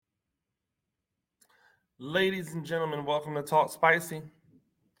Ladies and gentlemen, welcome to Talk Spicy.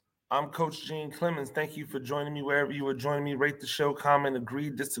 I'm Coach Gene Clemens. Thank you for joining me wherever you are joining me. Rate the show, comment, agree,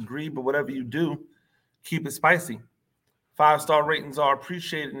 disagree, but whatever you do, keep it spicy. 5-star ratings are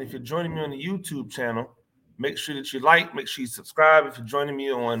appreciated. And if you're joining me on the YouTube channel, make sure that you like, make sure you subscribe. If you're joining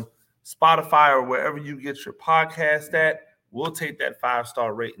me on Spotify or wherever you get your podcast at, we'll take that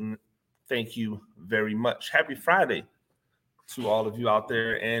 5-star rating. Thank you very much. Happy Friday to all of you out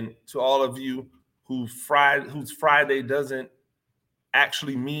there, and to all of you whose Friday doesn't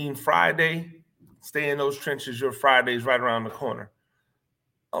actually mean Friday. Stay in those trenches. Your Friday's right around the corner.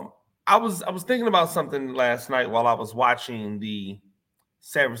 I was thinking about something last night while I was watching the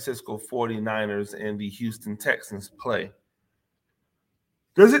San Francisco 49ers and the Houston Texans play.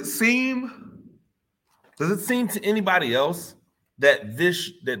 Does it seem to anybody else that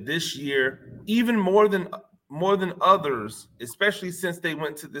this year, even more than others, especially since they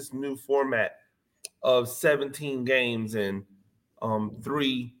went to this new format of 17 games and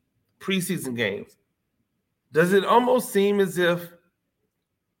 3 preseason games, does it almost seem as if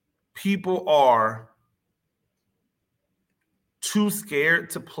people are too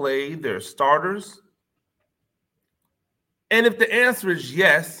scared to play their starters? And if the answer is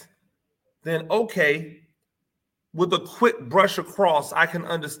yes, then okay, with a quick brush across, I can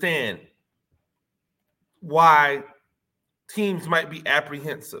understand why teams might be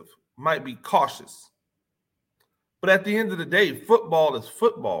apprehensive, might be cautious. But at the end of the day, football is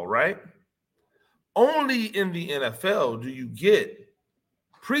football, right? Only in the NFL do you get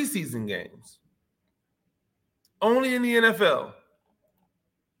preseason games. Only in the NFL.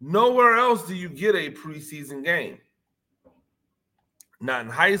 Nowhere else do you get a preseason game. Not in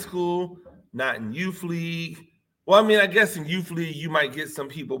high school, not in youth league. Well, I mean, I guess in youth league, you might get some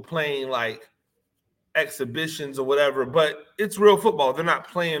people playing like exhibitions or whatever, but it's real football. They're not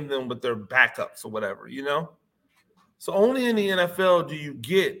playing them with their backups or whatever, you know? So only in the NFL do you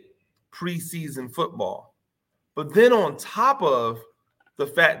get preseason football. But then on top of the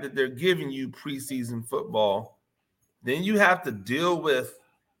fact that they're giving you preseason football, then you have to deal with,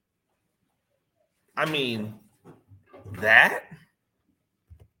 that.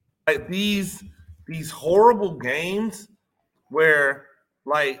 Like these horrible games where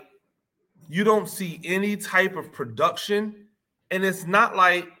like you don't see any type of production, and it's not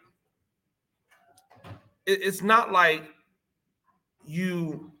like they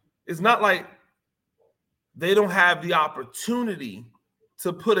don't have the opportunity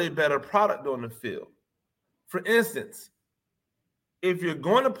to put a better product on the field. For instance, if you're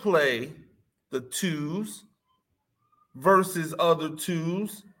going to play the twos versus other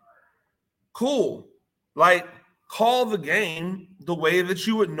twos, cool. Like, call the game the way that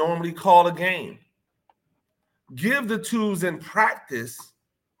you would normally call a game. Give the twos in practice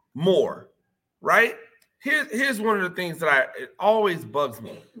more, right? Here's one of the things that it always bugs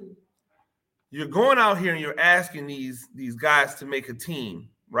me. You're going out here and you're asking these guys to make a team,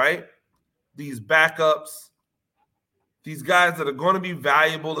 right? These backups, these guys that are going to be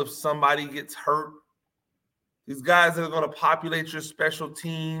valuable if somebody gets hurt, these guys that are going to populate your special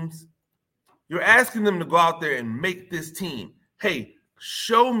teams. You're asking them to go out there and make this team. Hey,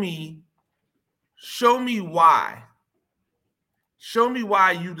 show me why. Show me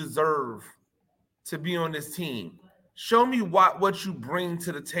why you deserve to be on this team. Show me what you bring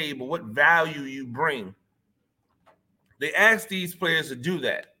to the table, what value you bring. They ask these players to do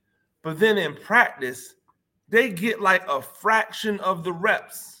that. But then in practice, they get like a fraction of the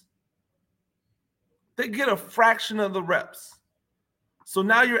reps. They get a fraction of the reps. So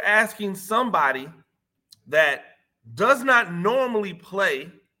now you're asking somebody that does not normally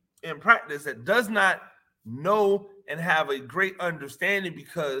play in practice, that does not know and have a great understanding,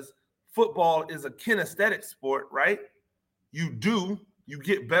 because football is a kinesthetic sport, right? You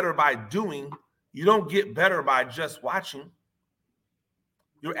get better by doing. You don't get better by just watching.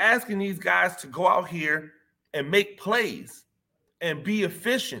 You're asking these guys to go out here and make plays and be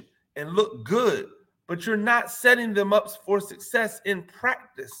efficient and look good, but you're not setting them up for success in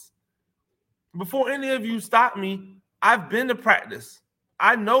practice. Before any of you stop me, I've been to practice.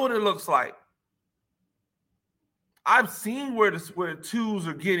 I know what it looks like. I've seen where the twos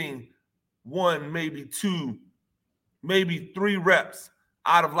are getting 1, maybe 2, maybe 3 reps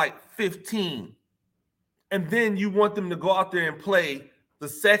out of like 15. And then you want them to go out there and play the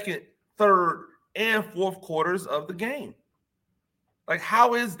second, third, and fourth quarters of the game. Like,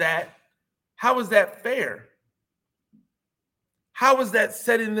 how is that fair? How is that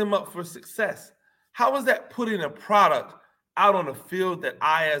setting them up for success? How is that putting a product out on the field that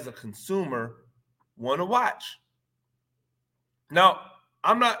I, as a consumer, want to watch? Now,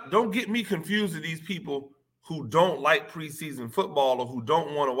 don't get me confused with these people who don't like preseason football or who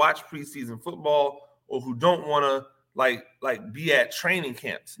don't want to watch preseason football or who don't want to like be at training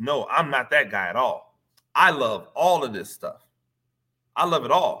camps. No, I'm not that guy at all. I love all of this stuff. I love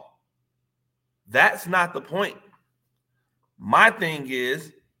it all. That's not the point. My thing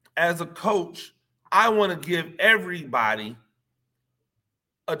is, as a coach, I want to give everybody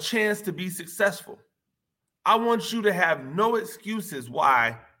a chance to be successful. I want you to have no excuses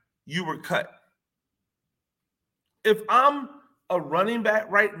why you were cut. If I'm a running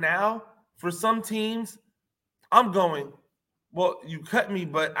back right now, for some teams, I'm going, well, you cut me,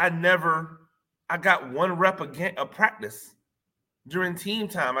 but I got one rep of practice. During team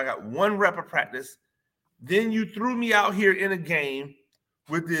time, I got one rep of practice. Then you threw me out here in a game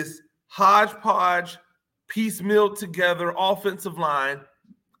with this hodgepodge, piecemeal together offensive line,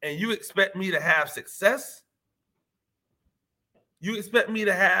 and you expect me to have success? You expect me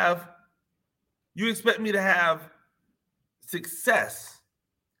to have success,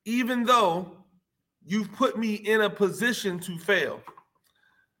 even though you've put me in a position to fail.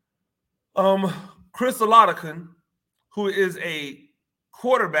 Chris Oladikin, who is a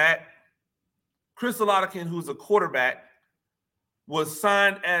quarterback, was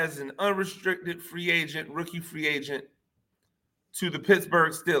signed as an unrestricted rookie free agent to the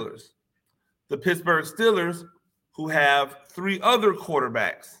Pittsburgh Steelers. The Pittsburgh Steelers, who have 3 other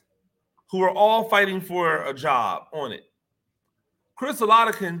quarterbacks who are all fighting for a job on it. Chris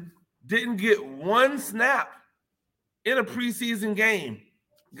Oladikin didn't get one snap in a preseason game,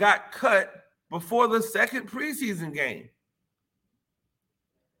 got cut before the second preseason game.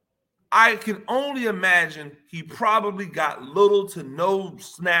 I can only imagine he probably got little to no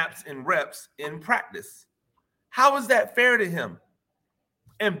snaps and reps in practice. How is that fair to him?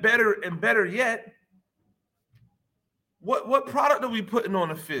 And better yet, what product are we putting on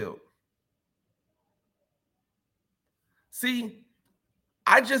the field? See,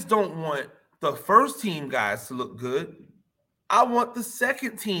 I just don't want the first team guys to look good. I want the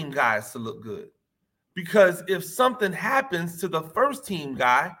second team guys to look good. Because if something happens to the first team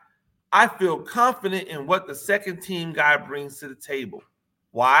guy, I feel confident in what the second team guy brings to the table.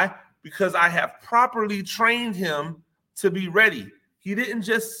 Why? Because I have properly trained him to be ready. He didn't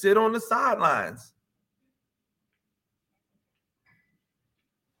just sit on the sidelines.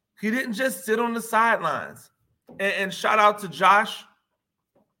 And shout out to Josh,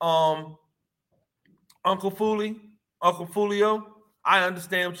 Uncle Fulio. I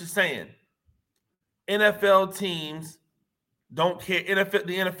understand what you're saying. NFL teams don't care. The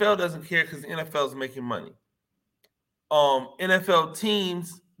NFL doesn't care because the NFL is making money. NFL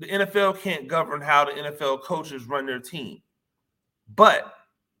teams, the NFL can't govern how the NFL coaches run their team. But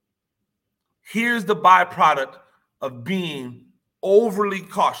here's the byproduct of being overly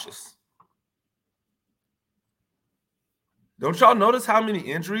cautious. Don't y'all notice how many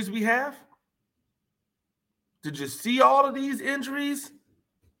injuries we have? Did you see all of these injuries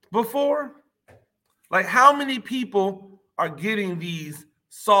before? Like, how many people are getting these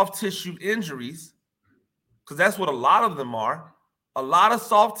soft tissue injuries? Because that's what a lot of them are. A lot of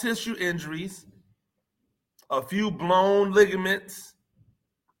soft tissue injuries, a few blown ligaments,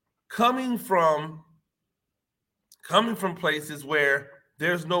 coming from places where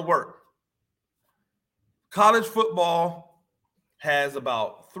there's no work. College football has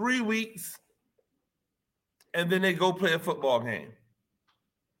about 3 weeks, and then they go play a football game.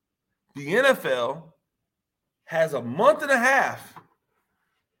 The NFL has a month and a half,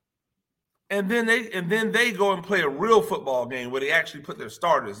 and then they go and play a real football game where they actually put their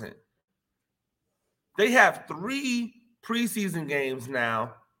starters in. They have 3 preseason games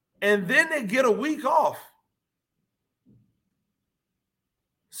now, and then they get a week off.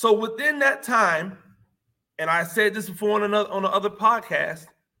 So within that time, and I said this before on the other podcast,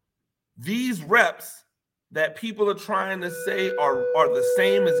 these reps that people are trying to say are the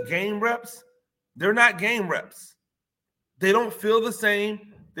same as game reps, they're not game reps. They don't feel the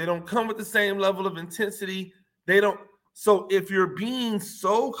same. They don't come with the same level of intensity. So if you're being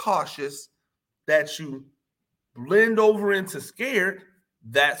so cautious that you blend over into scared,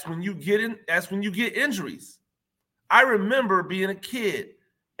 that's when you get injuries. I remember being a kid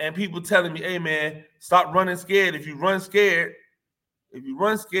and people telling me, hey man, stop running scared. If you run like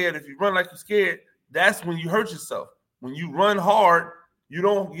you're scared, that's when you hurt yourself. When you run hard, you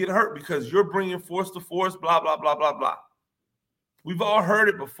don't get hurt because you're bringing force to force, blah, blah, blah, blah, blah. We've all heard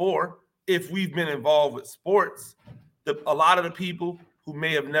it before if we've been involved with sports. A lot of the people who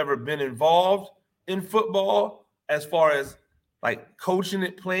may have never been involved in football, as far as like coaching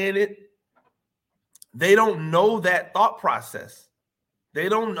it, playing it, they don't know that thought process. They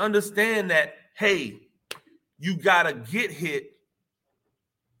don't understand that, hey, you got to get hit.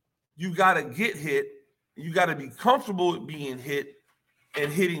 You got to get hit. You got to be comfortable with being hit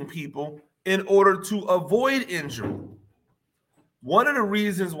and hitting people in order to avoid injury. One of the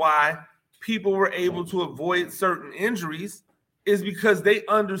reasons why people were able to avoid certain injuries is because they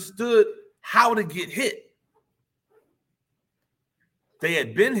understood how to get hit. They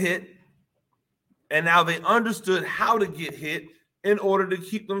had been hit, and now they understood how to get hit in order to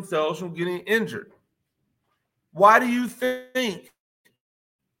keep themselves from getting injured. Why do you think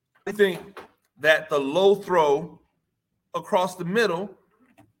that the low throw across the middle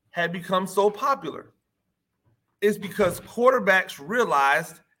had become so popular? It's because quarterbacks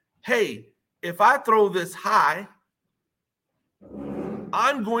realized, hey, if I throw this high,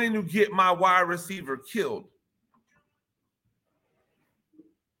 I'm going to get my wide receiver killed.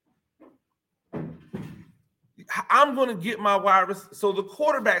 I'm going to get my wide receiver. So the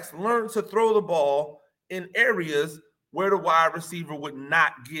quarterbacks learned to throw the ball in areas where the wide receiver would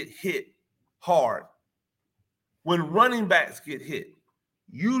not get hit hard. When running backs get hit,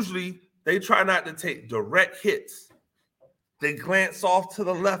 usually they try not to take direct hits. They glance off to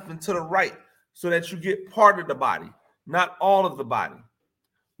the left and to the right so that you get part of the body, not all of the body.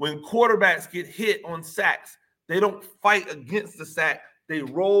 When quarterbacks get hit on sacks, they don't fight against the sack. They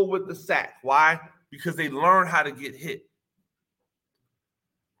roll with the sack. Why? Because they learn how to get hit.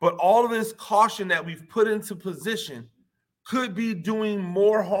 But all of this caution that we've put into position could be doing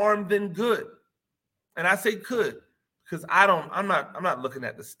more harm than good. And I say could because I'm not looking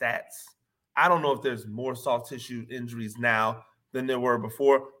at the stats. I don't know if there's more soft tissue injuries now than there were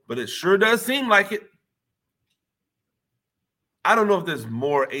before, but it sure does seem like it. I don't know if there's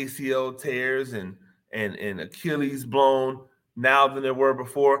more ACL tears and Achilles blown now than there were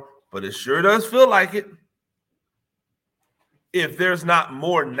before, but it sure does feel like it. If there's not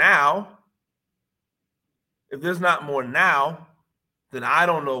more now, then I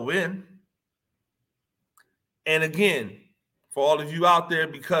don't know when. And again, for all of you out there,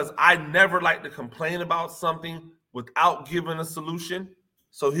 because I never like to complain about something without giving a solution.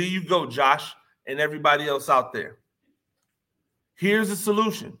 So here you go, Josh, and everybody else out there. Here's a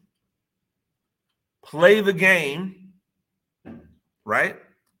solution. Play the game, right?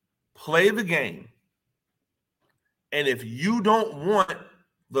 Play the game. And if you don't want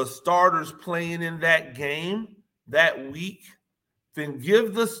the starters playing in that game that week, then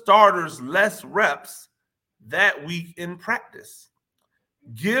give the starters less reps that week in practice.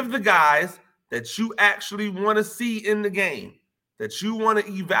 Give the guys that you actually want to see in the game, that you want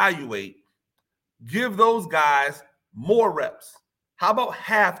to evaluate, give those guys more reps. How about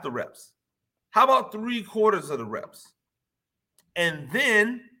half the reps? How about 3/4 of the reps? And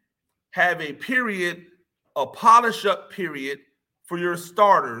then have a polish up period for your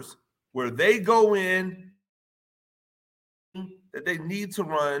starters where they go in that they need to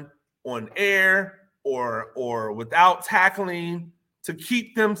run on air or without tackling to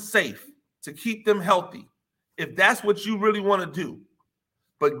keep them safe, to keep them healthy, if that's what you really want to do.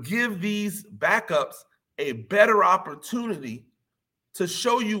 But give these backups a better opportunity to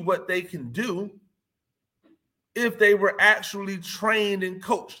show you what they can do if they were actually trained and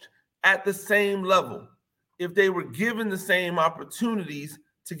coached at the same level, if they were given the same opportunities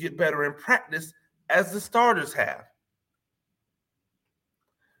to get better in practice as the starters have.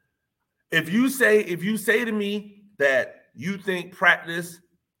 If you say to me that you think practice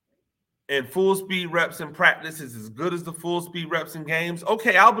and full speed reps in practice is as good as the full speed reps in games,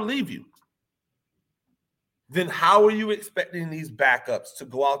 okay, I'll believe you. Then how are you expecting these backups to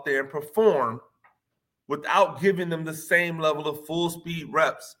go out there and perform without giving them the same level of full speed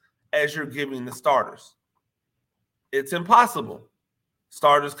reps as you're giving the starters? It's impossible.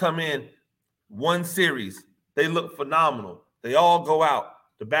 Starters come in one series, they look phenomenal. They all go out.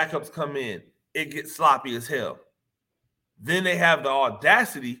 The backups come in. It gets sloppy as hell. Then they have the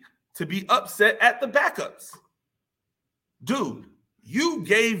audacity to be upset at the backups. Dude, you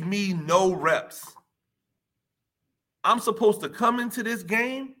gave me no reps. I'm supposed to come into this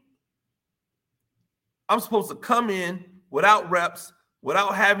game. I'm supposed to come in without reps,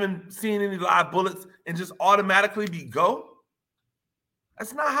 without having seen any live bullets, and just automatically be go?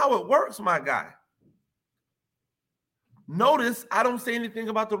 That's not how it works, my guy. Notice I don't say anything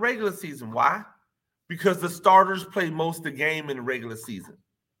about the regular season. Why? Because the starters play most of the game in the regular season.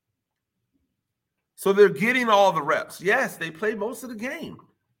 So they're getting all the reps. Yes, they play most of the game.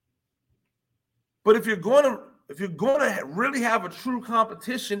 But if you're going to really have a true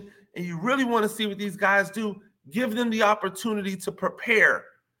competition and you really want to see what these guys do, give them the opportunity to prepare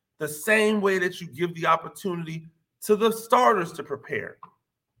the same way that you give the opportunity to the starters to prepare.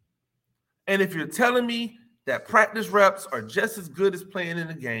 And if you're telling me that practice reps are just as good as playing in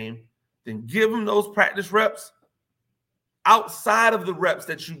the game, then give them those practice reps outside of the reps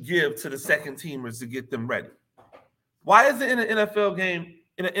that you give to the second teamers to get them ready. Why is it in an NFL game,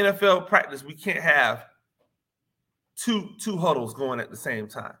 in an NFL practice, we can't have two huddles going at the same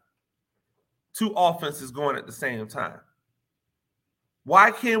time? Two offenses going at the same time? Why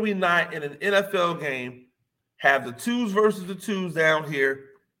can't we not in an NFL game have the twos versus the twos down here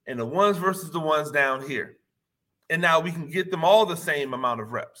and the ones versus the ones down here? And now we can get them all the same amount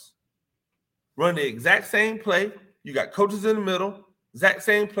of reps. Run the exact same play. You got coaches in the middle, exact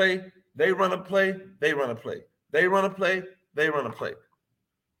same play. They run a play, they run a play. They run a play, they run a play.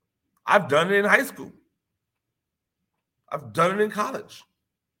 I've done it in high school. I've done it in college.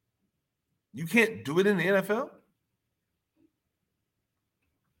 You can't do it in the NFL.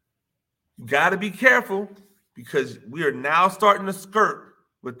 You got to be careful because we are now starting to skirt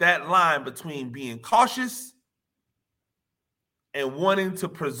with that line between being cautious and wanting to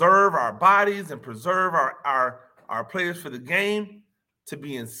preserve our bodies and preserve our players for the game to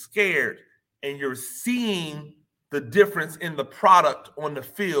being scared. And you're seeing the difference in the product on the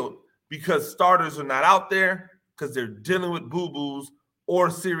field because starters are not out there because they're dealing with boo-boos or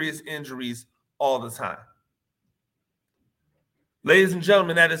serious injuries all the time. Ladies and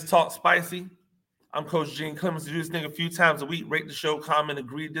gentlemen, that is Talk Spicy. I'm Coach Gene Clemens. Do this thing a few times a week. Rate the show, comment,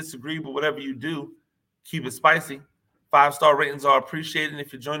 agree, disagree, but whatever you do, keep it spicy. 5-star ratings are appreciated. And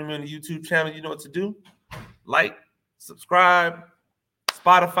if you're joining me on the YouTube channel, you know what to do. Like, subscribe,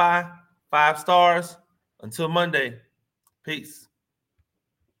 Spotify, 5 stars. Until Monday, peace.